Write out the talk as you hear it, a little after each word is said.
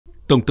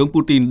Tổng thống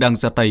Putin đang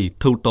ra tay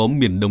thâu tóm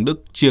miền Đông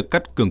Đức, chia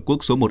cắt cường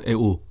quốc số 1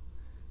 EU.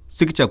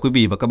 Xin chào quý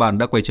vị và các bạn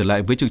đã quay trở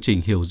lại với chương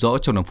trình Hiểu rõ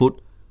trong 5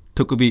 phút.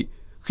 Thưa quý vị,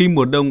 khi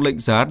mùa đông lạnh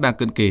giá đang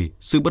cận kề,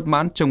 sự bất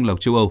mãn trong lòng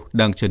châu Âu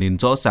đang trở nên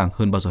rõ ràng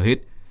hơn bao giờ hết.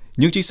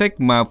 Những chính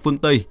sách mà phương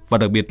Tây và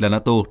đặc biệt là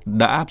NATO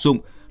đã áp dụng,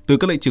 từ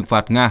các lệnh trừng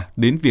phạt Nga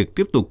đến việc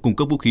tiếp tục cung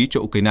cấp vũ khí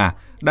cho Ukraine,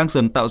 đang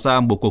dần tạo ra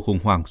một cuộc khủng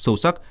hoảng sâu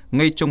sắc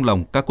ngay trong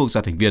lòng các quốc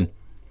gia thành viên.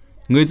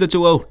 Người dân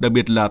châu Âu, đặc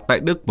biệt là tại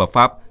Đức và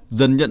Pháp,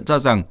 dần nhận ra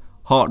rằng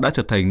họ đã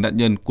trở thành nạn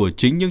nhân của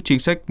chính những chính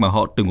sách mà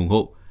họ từng ủng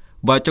hộ.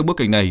 Và trong bối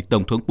cảnh này,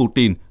 Tổng thống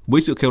Putin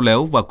với sự khéo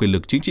léo và quyền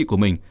lực chính trị của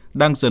mình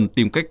đang dần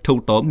tìm cách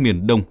thâu tóm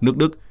miền Đông nước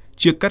Đức,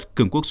 chia cắt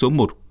cường quốc số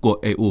 1 của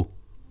EU.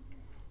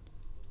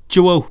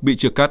 Châu Âu bị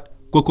chia cắt,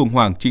 cuộc khủng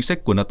hoảng chính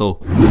sách của NATO.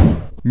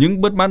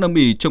 Những bất mãn âm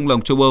ỉ trong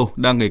lòng châu Âu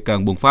đang ngày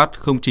càng bùng phát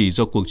không chỉ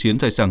do cuộc chiến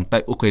dài dẳng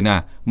tại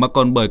Ukraine mà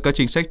còn bởi các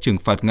chính sách trừng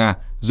phạt Nga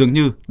dường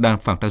như đang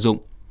phản tác dụng.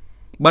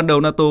 Ban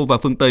đầu NATO và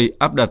phương Tây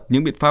áp đặt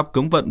những biện pháp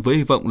cấm vận với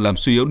hy vọng làm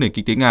suy yếu nền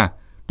kinh tế Nga.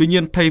 Tuy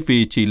nhiên, thay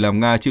vì chỉ làm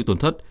Nga chịu tổn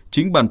thất,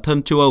 chính bản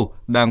thân châu Âu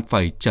đang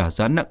phải trả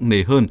giá nặng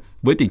nề hơn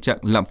với tình trạng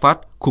lạm phát,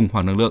 khủng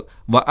hoảng năng lượng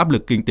và áp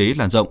lực kinh tế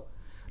lan rộng.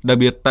 Đặc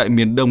biệt tại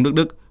miền Đông nước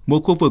Đức, một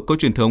khu vực có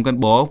truyền thống gắn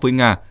bó với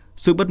Nga,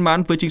 sự bất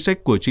mãn với chính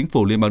sách của chính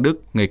phủ Liên bang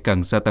Đức ngày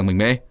càng gia tăng mạnh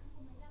mẽ.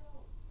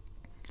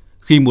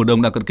 Khi mùa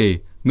đông đang cận kề,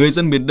 người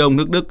dân miền Đông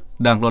nước Đức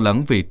đang lo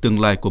lắng về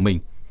tương lai của mình.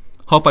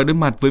 Họ phải đối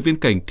mặt với viễn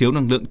cảnh thiếu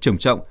năng lượng trầm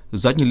trọng,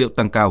 giá nhiên liệu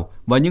tăng cao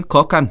và những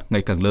khó khăn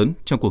ngày càng lớn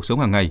trong cuộc sống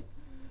hàng ngày.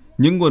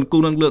 Những nguồn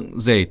cung năng lượng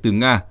rẻ từ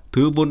Nga,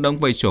 thứ vốn đóng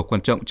vai trò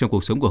quan trọng trong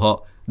cuộc sống của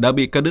họ, đã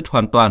bị cắt đứt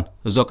hoàn toàn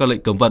do các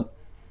lệnh cấm vận.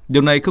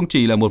 Điều này không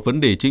chỉ là một vấn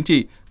đề chính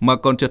trị mà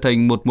còn trở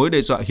thành một mối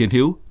đe dọa hiện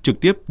hữu trực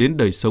tiếp đến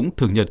đời sống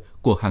thường nhật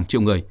của hàng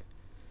triệu người.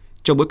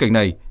 Trong bối cảnh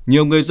này,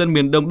 nhiều người dân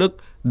miền Đông Đức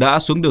đã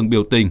xuống đường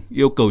biểu tình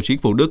yêu cầu chính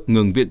phủ Đức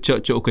ngừng viện trợ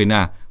cho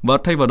Ukraine và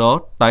thay vào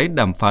đó tái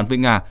đàm phán với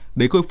Nga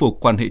để khôi phục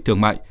quan hệ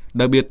thương mại,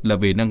 đặc biệt là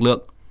về năng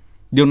lượng.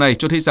 Điều này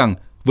cho thấy rằng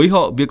với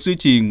họ, việc duy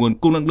trì nguồn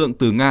cung năng lượng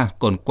từ Nga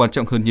còn quan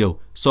trọng hơn nhiều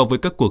so với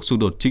các cuộc xung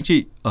đột chính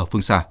trị ở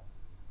phương xa.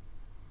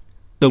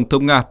 Tổng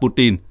thống Nga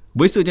Putin,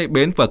 với sự nhạy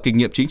bén và kinh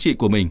nghiệm chính trị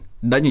của mình,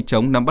 đã nhanh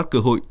chóng nắm bắt cơ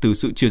hội từ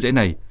sự chia rẽ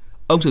này.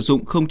 Ông sử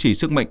dụng không chỉ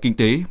sức mạnh kinh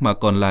tế mà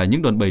còn là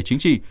những đòn bẩy chính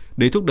trị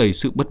để thúc đẩy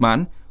sự bất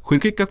mãn, khuyến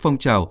khích các phong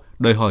trào,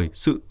 đòi hỏi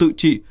sự tự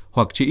trị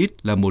hoặc chỉ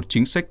ít là một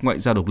chính sách ngoại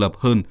giao độc lập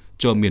hơn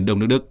cho miền Đông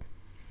nước Đức.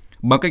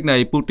 Bằng cách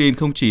này, Putin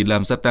không chỉ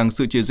làm gia tăng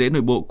sự chia rẽ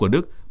nội bộ của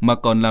Đức mà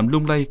còn làm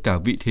lung lay cả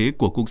vị thế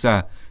của quốc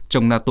gia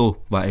trong NATO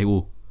và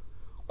EU.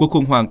 Cuộc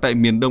khủng hoảng tại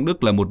miền Đông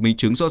Đức là một minh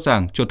chứng rõ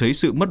ràng cho thấy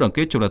sự mất đoàn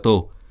kết trong NATO.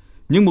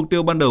 Những mục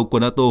tiêu ban đầu của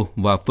NATO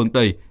và phương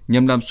Tây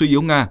nhằm làm suy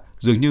yếu Nga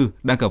dường như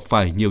đang gặp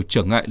phải nhiều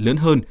trở ngại lớn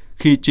hơn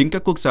khi chính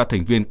các quốc gia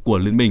thành viên của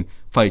liên minh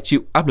phải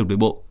chịu áp lực nội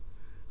bộ.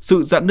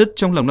 Sự rạn nứt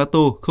trong lòng NATO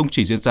không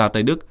chỉ diễn ra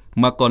tại Đức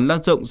mà còn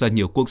lan rộng ra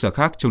nhiều quốc gia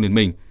khác trong liên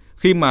minh,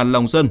 khi mà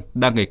lòng dân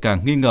đang ngày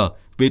càng nghi ngờ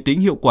về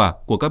tính hiệu quả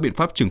của các biện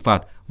pháp trừng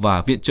phạt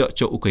và viện trợ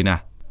cho Ukraine.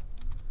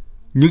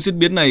 Những diễn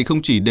biến này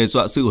không chỉ đe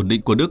dọa sự ổn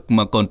định của Đức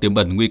mà còn tiềm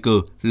ẩn nguy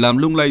cơ làm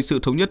lung lay sự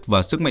thống nhất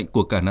và sức mạnh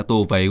của cả NATO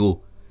và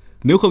EU.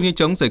 Nếu không nhanh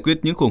chóng giải quyết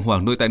những khủng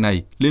hoảng nội tại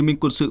này, liên minh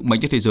quân sự mạnh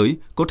nhất thế giới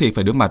có thể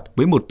phải đối mặt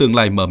với một tương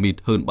lai mờ mịt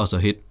hơn bao giờ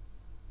hết.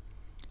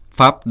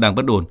 Pháp đang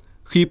bất ổn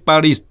khi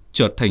Paris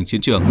trở thành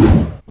chiến trường.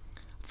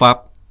 Pháp,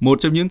 một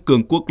trong những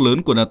cường quốc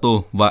lớn của NATO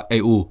và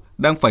EU,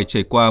 đang phải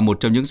trải qua một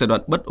trong những giai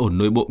đoạn bất ổn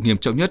nội bộ nghiêm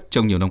trọng nhất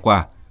trong nhiều năm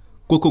qua.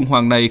 Cuộc khủng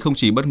hoảng này không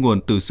chỉ bắt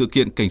nguồn từ sự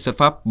kiện cảnh sát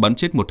Pháp bắn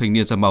chết một thanh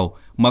niên da màu,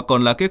 mà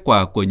còn là kết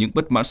quả của những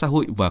bất mãn xã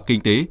hội và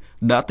kinh tế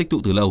đã tích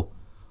tụ từ lâu.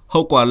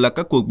 Hậu quả là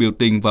các cuộc biểu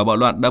tình và bạo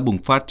loạn đã bùng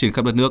phát trên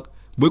khắp đất nước,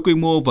 với quy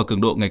mô và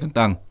cường độ ngày càng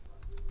tăng.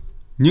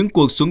 Những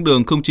cuộc xuống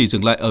đường không chỉ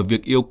dừng lại ở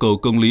việc yêu cầu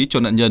công lý cho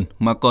nạn nhân,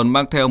 mà còn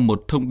mang theo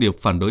một thông điệp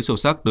phản đối sâu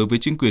sắc đối với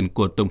chính quyền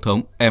của Tổng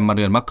thống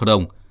Emmanuel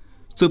Macron.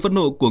 Sự phẫn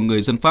nộ của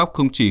người dân Pháp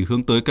không chỉ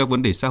hướng tới các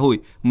vấn đề xã hội,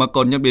 mà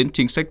còn nhắm đến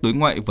chính sách đối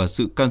ngoại và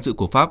sự can dự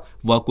của Pháp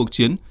vào cuộc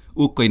chiến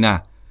Ukraine.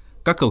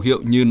 Các khẩu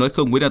hiệu như nói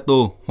không với NATO,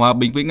 hòa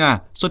bình với Nga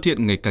xuất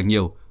hiện ngày càng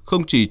nhiều,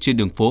 không chỉ trên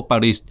đường phố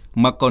Paris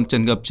mà còn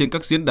tràn ngập trên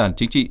các diễn đàn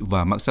chính trị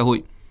và mạng xã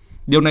hội.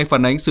 Điều này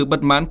phản ánh sự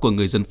bất mãn của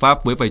người dân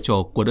Pháp với vai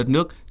trò của đất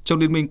nước trong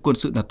liên minh quân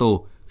sự NATO,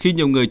 khi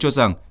nhiều người cho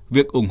rằng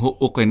việc ủng hộ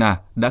Ukraine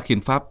đã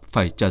khiến Pháp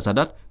phải trả giá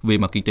đắt về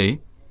mặt kinh tế.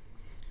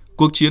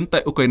 Cuộc chiến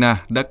tại Ukraine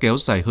đã kéo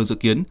dài hơn dự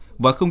kiến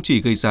và không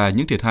chỉ gây ra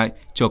những thiệt hại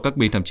cho các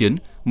bên tham chiến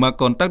mà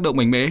còn tác động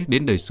mạnh mẽ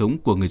đến đời sống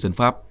của người dân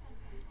Pháp.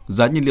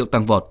 Giá nhiên liệu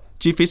tăng vọt,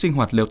 chi phí sinh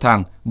hoạt leo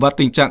thang và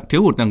tình trạng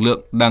thiếu hụt năng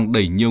lượng đang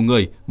đẩy nhiều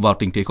người vào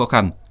tình thế khó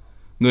khăn.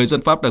 Người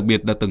dân Pháp, đặc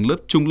biệt là tầng lớp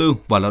trung lưu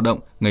và lao động,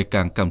 ngày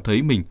càng cảm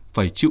thấy mình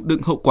phải chịu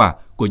đựng hậu quả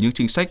của những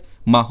chính sách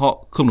mà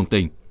họ không đồng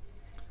tình.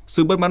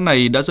 Sự bất mãn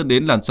này đã dẫn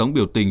đến làn sóng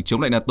biểu tình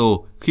chống lại NATO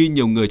khi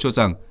nhiều người cho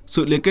rằng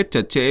sự liên kết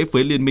chặt chẽ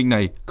với liên minh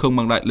này không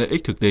mang lại lợi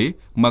ích thực tế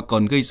mà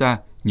còn gây ra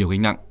nhiều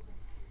gánh nặng.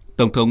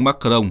 Tổng thống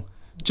Macron,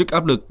 trước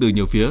áp lực từ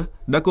nhiều phía,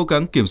 đã cố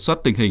gắng kiểm soát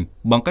tình hình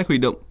bằng cách huy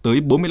động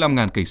tới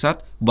 45.000 cảnh sát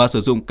và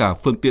sử dụng cả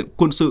phương tiện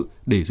quân sự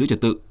để giữ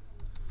trật tự.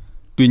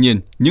 Tuy nhiên,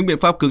 những biện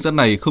pháp cứng rắn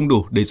này không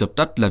đủ để dập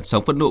tắt làn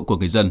sóng phẫn nộ của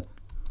người dân.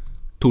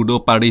 Thủ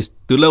đô Paris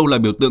từ lâu là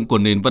biểu tượng của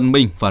nền văn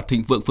minh và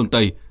thịnh vượng phương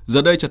Tây,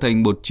 giờ đây trở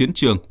thành một chiến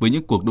trường với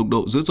những cuộc đụng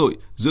độ dữ dội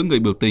giữa người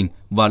biểu tình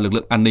và lực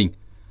lượng an ninh.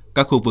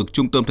 Các khu vực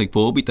trung tâm thành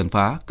phố bị tàn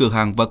phá, cửa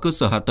hàng và cơ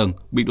sở hạ tầng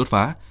bị đốt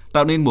phá,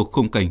 tạo nên một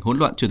khung cảnh hỗn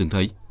loạn chưa từng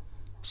thấy.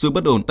 Sự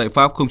bất ổn tại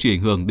Pháp không chỉ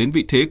ảnh hưởng đến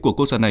vị thế của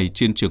quốc gia này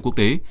trên trường quốc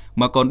tế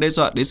mà còn đe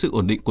dọa đến sự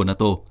ổn định của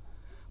NATO.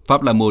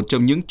 Pháp là một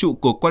trong những trụ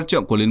cột quan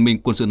trọng của liên minh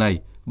quân sự này,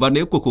 và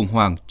nếu cuộc khủng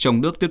hoảng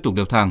trong nước tiếp tục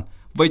leo thang,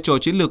 vai trò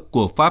chiến lược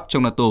của Pháp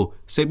trong NATO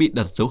sẽ bị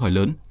đặt dấu hỏi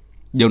lớn.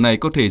 Điều này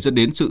có thể dẫn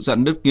đến sự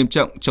rạn nứt nghiêm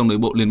trọng trong nội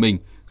bộ liên minh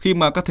khi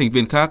mà các thành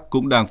viên khác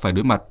cũng đang phải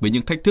đối mặt với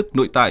những thách thức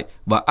nội tại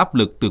và áp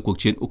lực từ cuộc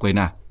chiến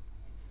Ukraine.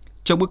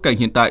 Trong bối cảnh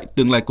hiện tại,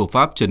 tương lai của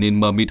Pháp trở nên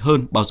mờ mịt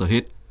hơn bao giờ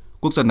hết.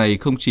 Quốc gia này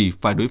không chỉ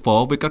phải đối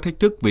phó với các thách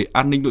thức về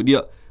an ninh nội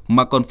địa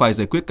mà còn phải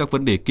giải quyết các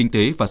vấn đề kinh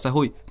tế và xã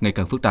hội ngày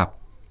càng phức tạp.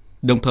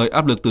 Đồng thời,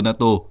 áp lực từ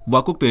NATO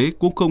và quốc tế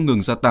cũng không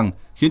ngừng gia tăng,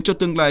 khiến cho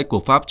tương lai của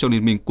Pháp trong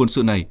liên minh quân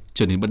sự này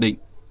trở nên bất định.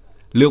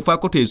 Liệu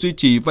Pháp có thể duy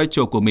trì vai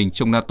trò của mình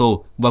trong NATO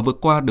và vượt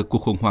qua được cuộc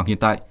khủng hoảng hiện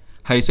tại,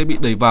 hay sẽ bị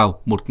đẩy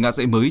vào một ngã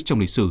rẽ mới trong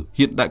lịch sử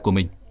hiện đại của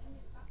mình?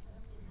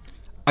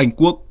 Anh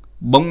Quốc,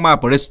 bóng ma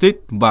Brexit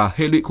và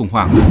hệ lụy khủng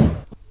hoảng.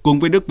 Cùng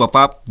với Đức và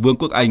Pháp, Vương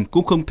quốc Anh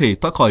cũng không thể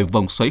thoát khỏi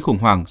vòng xoáy khủng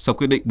hoảng sau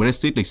quyết định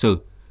Brexit lịch sử.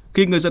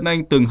 Khi người dân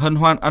Anh từng hân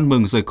hoan ăn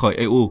mừng rời khỏi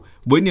EU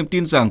với niềm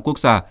tin rằng quốc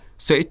gia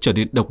sẽ trở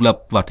nên độc lập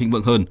và thịnh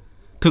vượng hơn,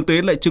 thực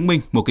tế lại chứng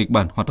minh một kịch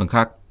bản hoàn toàn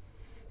khác.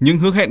 Những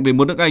hứa hẹn về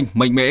một nước Anh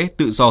mạnh mẽ,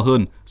 tự do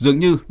hơn dường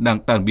như đang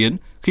tan biến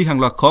khi hàng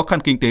loạt khó khăn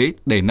kinh tế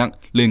đè nặng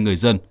lên người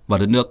dân và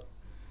đất nước.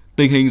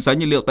 Tình hình giá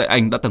nhiên liệu tại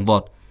Anh đã tăng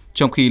vọt,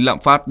 trong khi lạm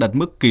phát đạt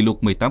mức kỷ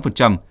lục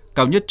 18%,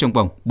 cao nhất trong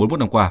vòng 41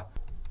 năm qua.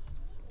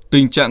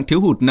 Tình trạng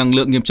thiếu hụt năng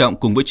lượng nghiêm trọng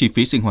cùng với chi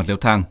phí sinh hoạt leo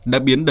thang đã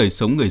biến đời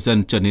sống người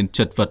dân trở nên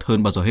chật vật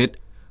hơn bao giờ hết.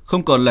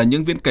 Không còn là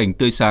những viễn cảnh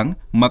tươi sáng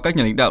mà các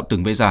nhà lãnh đạo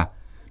từng vẽ ra.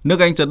 Nước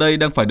Anh giờ đây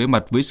đang phải đối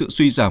mặt với sự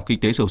suy giảm kinh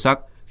tế sâu sắc,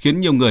 khiến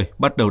nhiều người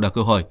bắt đầu đặt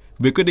câu hỏi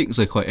về quyết định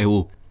rời khỏi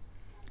EU.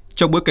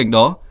 Trong bối cảnh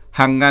đó,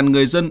 hàng ngàn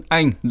người dân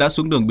Anh đã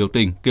xuống đường biểu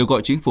tình kêu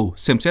gọi chính phủ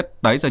xem xét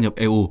tái gia nhập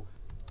EU.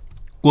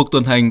 Cuộc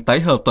tuần hành tái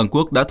hợp toàn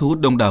quốc đã thu hút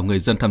đông đảo người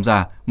dân tham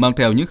gia, mang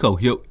theo những khẩu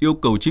hiệu yêu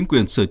cầu chính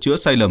quyền sửa chữa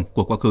sai lầm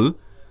của quá khứ.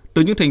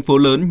 Từ những thành phố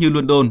lớn như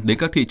London đến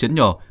các thị trấn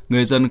nhỏ,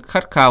 người dân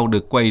khát khao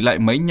được quay lại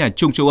mái nhà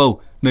chung châu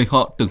Âu, nơi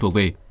họ từng thuộc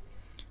về.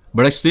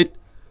 Brexit,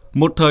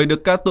 một thời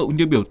được ca tụng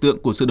như biểu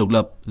tượng của sự độc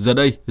lập, giờ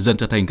đây dần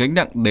trở thành gánh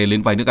nặng đè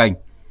lên vai nước Anh.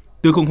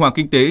 Từ khủng hoảng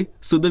kinh tế,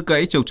 sự đứt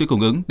gãy trong chuỗi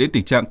cung ứng đến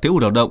tình trạng thiếu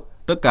hụt lao động,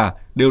 tất cả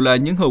đều là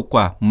những hậu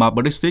quả mà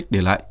Brexit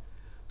để lại.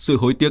 Sự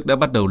hối tiếc đã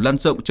bắt đầu lan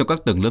rộng trong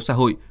các tầng lớp xã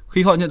hội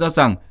khi họ nhận ra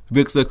rằng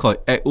việc rời khỏi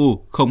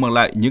EU không mang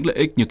lại những lợi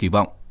ích như kỳ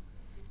vọng.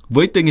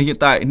 Với tình hình hiện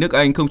tại, nước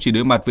Anh không chỉ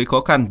đối mặt với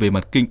khó khăn về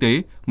mặt kinh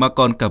tế mà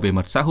còn cả về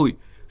mặt xã hội,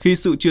 khi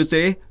sự chia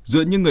rẽ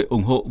giữa những người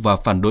ủng hộ và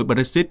phản đối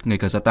Brexit ngày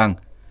càng gia tăng.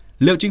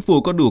 Liệu chính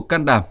phủ có đủ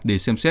can đảm để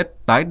xem xét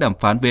tái đàm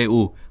phán với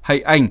EU,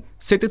 hay Anh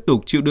sẽ tiếp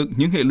tục chịu đựng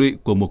những hệ lụy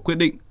của một quyết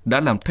định đã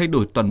làm thay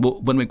đổi toàn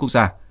bộ vận mệnh quốc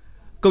gia?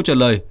 Câu trả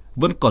lời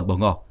vẫn còn bỏ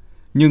ngỏ,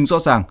 nhưng rõ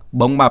ràng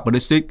bóng ma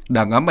Brexit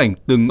đang ám ảnh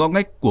từng ngõ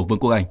ngách của Vương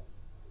quốc Anh.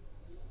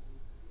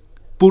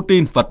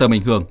 Putin và tầm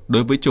ảnh hưởng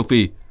đối với châu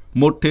Phi,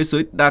 một thế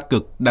giới đa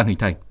cực đang hình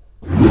thành.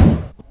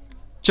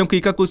 Trong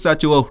khi các quốc gia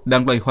châu Âu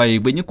đang loay hoay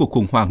với những cuộc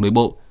khủng hoảng nội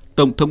bộ,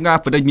 Tổng thống Nga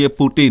Vladimir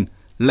Putin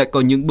lại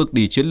có những bước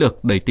đi chiến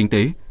lược đầy tinh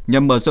tế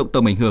nhằm mở rộng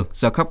tầm ảnh hưởng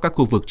ra khắp các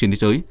khu vực trên thế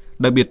giới,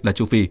 đặc biệt là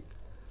châu Phi.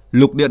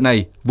 Lục địa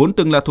này vốn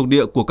từng là thuộc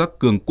địa của các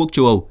cường quốc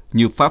châu Âu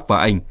như Pháp và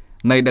Anh,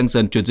 nay đang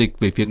dần chuyển dịch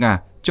về phía Nga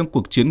trong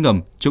cuộc chiến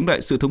ngầm chống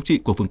lại sự thống trị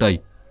của phương Tây.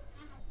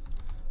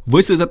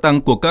 Với sự gia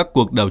tăng của các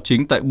cuộc đảo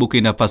chính tại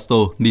Burkina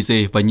Faso,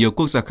 Niger và nhiều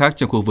quốc gia khác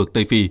trong khu vực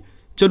Tây Phi,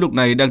 châu lục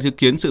này đang chứng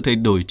kiến sự thay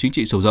đổi chính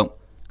trị sâu rộng.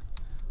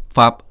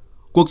 Pháp,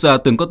 quốc gia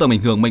từng có tầm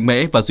ảnh hưởng mạnh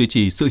mẽ và duy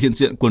trì sự hiện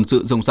diện quân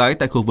sự rộng rãi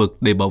tại khu vực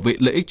để bảo vệ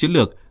lợi ích chiến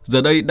lược,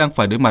 giờ đây đang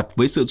phải đối mặt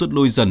với sự rút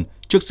lui dần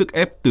trước sức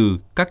ép từ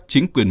các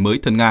chính quyền mới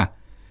thân Nga.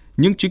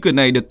 Những chính quyền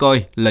này được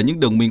coi là những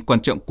đồng minh quan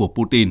trọng của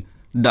Putin,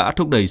 đã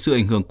thúc đẩy sự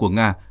ảnh hưởng của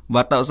Nga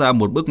và tạo ra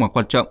một bước ngoặt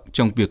quan trọng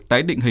trong việc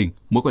tái định hình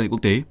mối quan hệ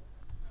quốc tế.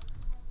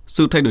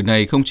 Sự thay đổi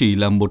này không chỉ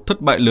là một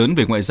thất bại lớn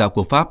về ngoại giao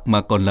của Pháp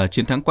mà còn là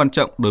chiến thắng quan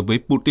trọng đối với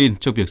Putin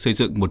trong việc xây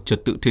dựng một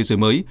trật tự thế giới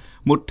mới,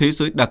 một thế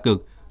giới đa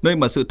cực, nơi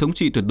mà sự thống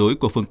trị tuyệt đối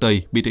của phương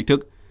Tây bị thách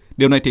thức.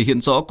 Điều này thể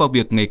hiện rõ qua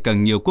việc ngày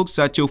càng nhiều quốc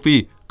gia châu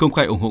Phi công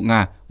khai ủng hộ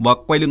Nga và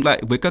quay lưng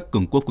lại với các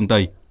cường quốc phương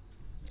Tây.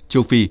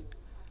 Châu Phi,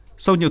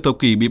 sau nhiều thập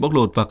kỷ bị bóc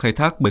lột và khai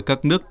thác bởi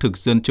các nước thực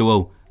dân châu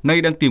Âu,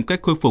 nay đang tìm cách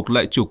khôi phục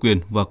lại chủ quyền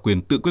và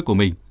quyền tự quyết của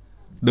mình.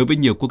 Đối với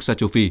nhiều quốc gia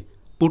châu Phi,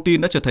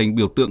 Putin đã trở thành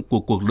biểu tượng của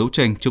cuộc đấu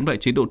tranh chống lại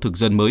chế độ thực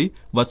dân mới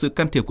và sự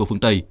can thiệp của phương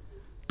Tây.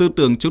 Tư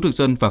tưởng chống thực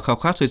dân và khao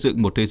khát xây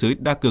dựng một thế giới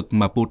đa cực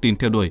mà Putin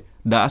theo đuổi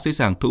đã dễ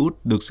dàng thu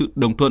hút được sự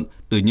đồng thuận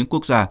từ những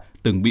quốc gia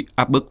từng bị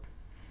áp bức.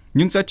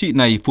 Những giá trị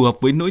này phù hợp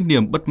với nỗi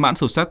niềm bất mãn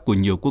sâu sắc của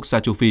nhiều quốc gia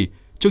châu Phi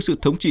trước sự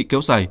thống trị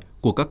kéo dài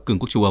của các cường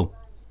quốc châu Âu.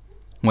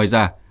 Ngoài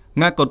ra,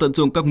 Nga còn tận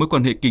dụng các mối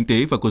quan hệ kinh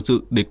tế và quân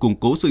sự để củng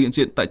cố sự hiện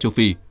diện tại châu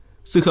Phi.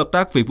 Sự hợp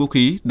tác về vũ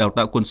khí, đào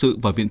tạo quân sự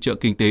và viện trợ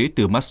kinh tế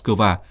từ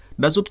Moscow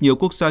đã giúp nhiều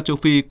quốc gia châu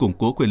Phi củng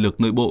cố quyền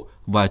lực nội bộ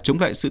và chống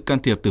lại sự can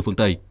thiệp từ phương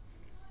Tây.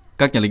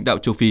 Các nhà lãnh đạo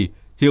châu Phi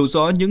hiểu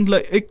rõ những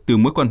lợi ích từ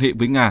mối quan hệ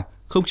với Nga,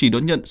 không chỉ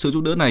đón nhận sự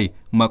giúp đỡ này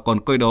mà còn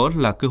coi đó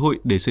là cơ hội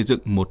để xây dựng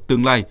một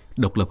tương lai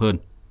độc lập hơn.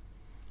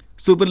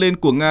 Sự vươn lên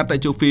của Nga tại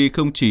châu Phi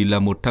không chỉ là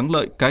một thắng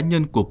lợi cá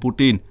nhân của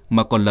Putin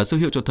mà còn là dấu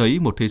hiệu cho thấy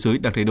một thế giới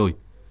đang thay đổi.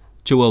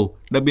 Châu Âu,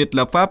 đặc biệt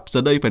là Pháp,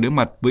 giờ đây phải đối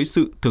mặt với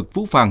sự thực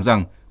phũ phàng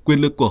rằng quyền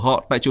lực của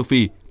họ tại châu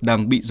Phi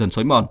đang bị dần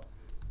xói mòn.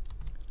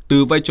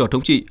 Từ vai trò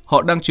thống trị,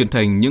 họ đang chuyển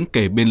thành những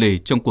kẻ bên lề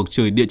trong cuộc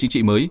chơi địa chính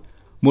trị mới,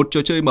 một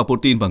trò chơi mà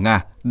Putin và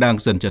Nga đang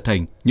dần trở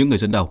thành những người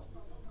dẫn đầu.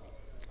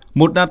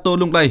 Một NATO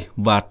lung lay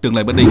và tương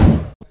lai bất định.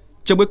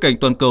 Trong bối cảnh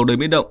toàn cầu đầy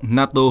biến động,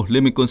 NATO,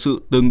 liên minh quân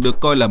sự từng được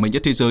coi là mạnh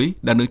nhất thế giới,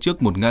 đang đứng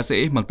trước một ngã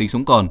rẽ mang tính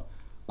sống còn.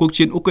 Cuộc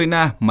chiến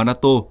Ukraine mà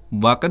NATO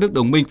và các nước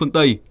đồng minh phương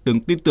Tây từng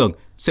tin tưởng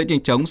sẽ nhanh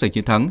chóng giành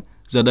chiến thắng,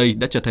 giờ đây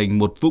đã trở thành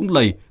một vũng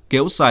lầy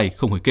kéo dài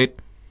không hồi kết.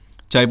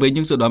 Trái với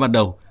những dự đoán ban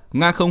đầu,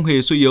 Nga không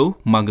hề suy yếu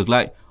mà ngược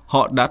lại,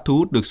 họ đã thu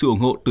hút được sự ủng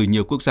hộ từ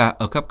nhiều quốc gia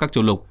ở khắp các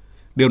châu lục.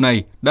 Điều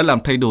này đã làm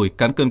thay đổi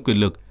cán cân quyền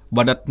lực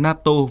và đặt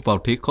NATO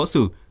vào thế khó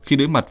xử khi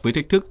đối mặt với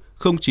thách thức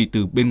không chỉ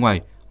từ bên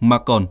ngoài mà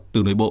còn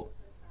từ nội bộ.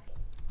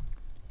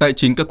 Tại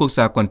chính các quốc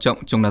gia quan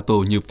trọng trong NATO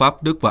như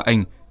Pháp, Đức và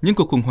Anh, những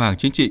cuộc khủng hoảng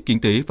chính trị,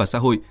 kinh tế và xã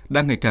hội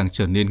đang ngày càng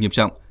trở nên nghiêm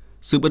trọng.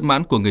 Sự bất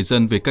mãn của người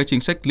dân về các chính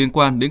sách liên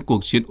quan đến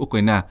cuộc chiến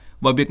Ukraine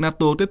và việc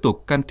NATO tiếp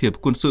tục can thiệp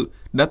quân sự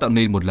đã tạo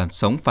nên một làn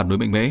sóng phản đối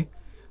mạnh mẽ.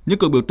 Những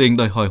cuộc biểu tình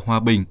đòi hỏi hòa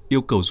bình,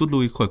 yêu cầu rút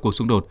lui khỏi cuộc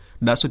xung đột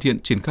đã xuất hiện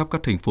trên khắp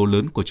các thành phố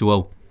lớn của châu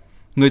Âu.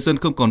 Người dân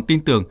không còn tin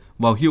tưởng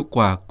vào hiệu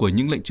quả của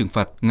những lệnh trừng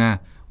phạt Nga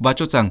và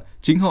cho rằng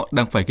chính họ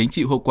đang phải gánh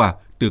chịu hậu quả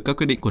từ các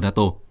quyết định của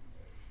NATO.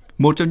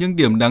 Một trong những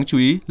điểm đáng chú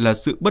ý là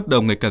sự bất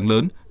đồng ngày càng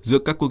lớn giữa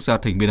các quốc gia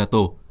thành viên NATO.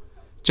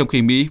 Trong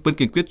khi Mỹ vẫn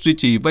kiên quyết duy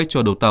trì vai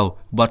trò đầu tàu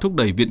và thúc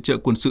đẩy viện trợ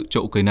quân sự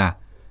cho Ukraine,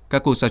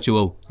 các quốc gia châu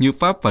Âu như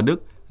Pháp và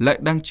Đức lại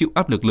đang chịu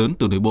áp lực lớn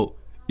từ nội bộ,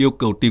 yêu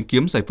cầu tìm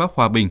kiếm giải pháp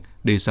hòa bình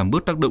để giảm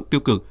bớt tác động tiêu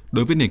cực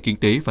đối với nền kinh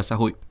tế và xã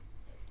hội.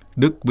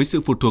 Đức với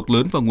sự phụ thuộc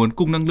lớn vào nguồn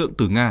cung năng lượng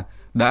từ Nga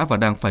đã và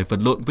đang phải vật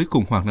lộn với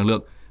khủng hoảng năng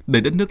lượng,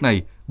 đẩy đất nước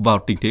này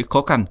vào tình thế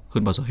khó khăn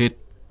hơn bao giờ hết.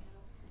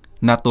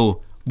 NATO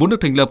vốn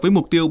được thành lập với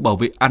mục tiêu bảo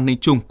vệ an ninh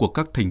chung của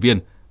các thành viên,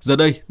 giờ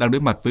đây đang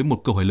đối mặt với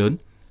một câu hỏi lớn: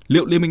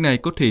 liệu liên minh này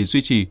có thể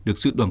duy trì được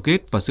sự đoàn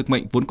kết và sức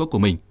mạnh vốn có của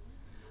mình?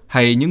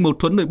 Hay những mâu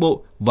thuẫn nội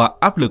bộ và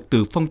áp lực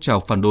từ phong trào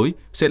phản đối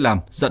sẽ làm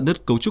rạn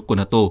nứt cấu trúc của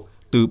NATO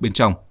từ bên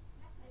trong?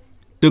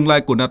 Tương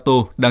lai của NATO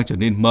đang trở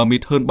nên mờ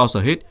mịt hơn bao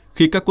giờ hết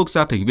khi các quốc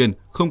gia thành viên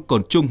không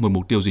còn chung một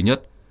mục tiêu duy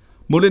nhất.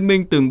 Một liên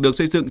minh từng được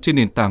xây dựng trên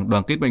nền tảng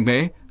đoàn kết mạnh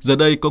mẽ, giờ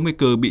đây có nguy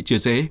cơ bị chia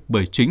rẽ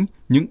bởi chính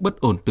những bất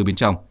ổn từ bên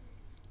trong.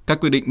 Các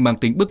quyết định mang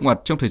tính bước ngoặt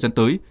trong thời gian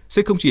tới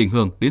sẽ không chỉ ảnh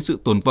hưởng đến sự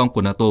tồn vong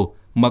của NATO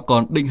mà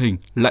còn định hình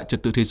lại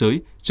trật tự thế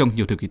giới trong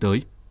nhiều thập kỷ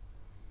tới.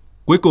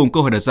 Cuối cùng,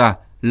 câu hỏi đặt ra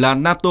là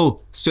NATO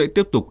sẽ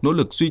tiếp tục nỗ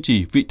lực duy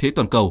trì vị thế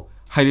toàn cầu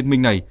hay liên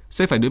minh này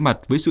sẽ phải đối mặt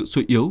với sự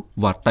suy yếu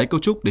và tái cấu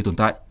trúc để tồn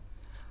tại?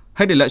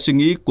 Hãy để lại suy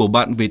nghĩ của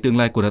bạn về tương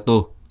lai của NATO.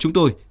 Chúng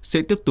tôi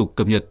sẽ tiếp tục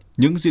cập nhật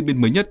những diễn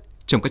biến mới nhất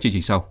trong các chương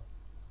trình sau.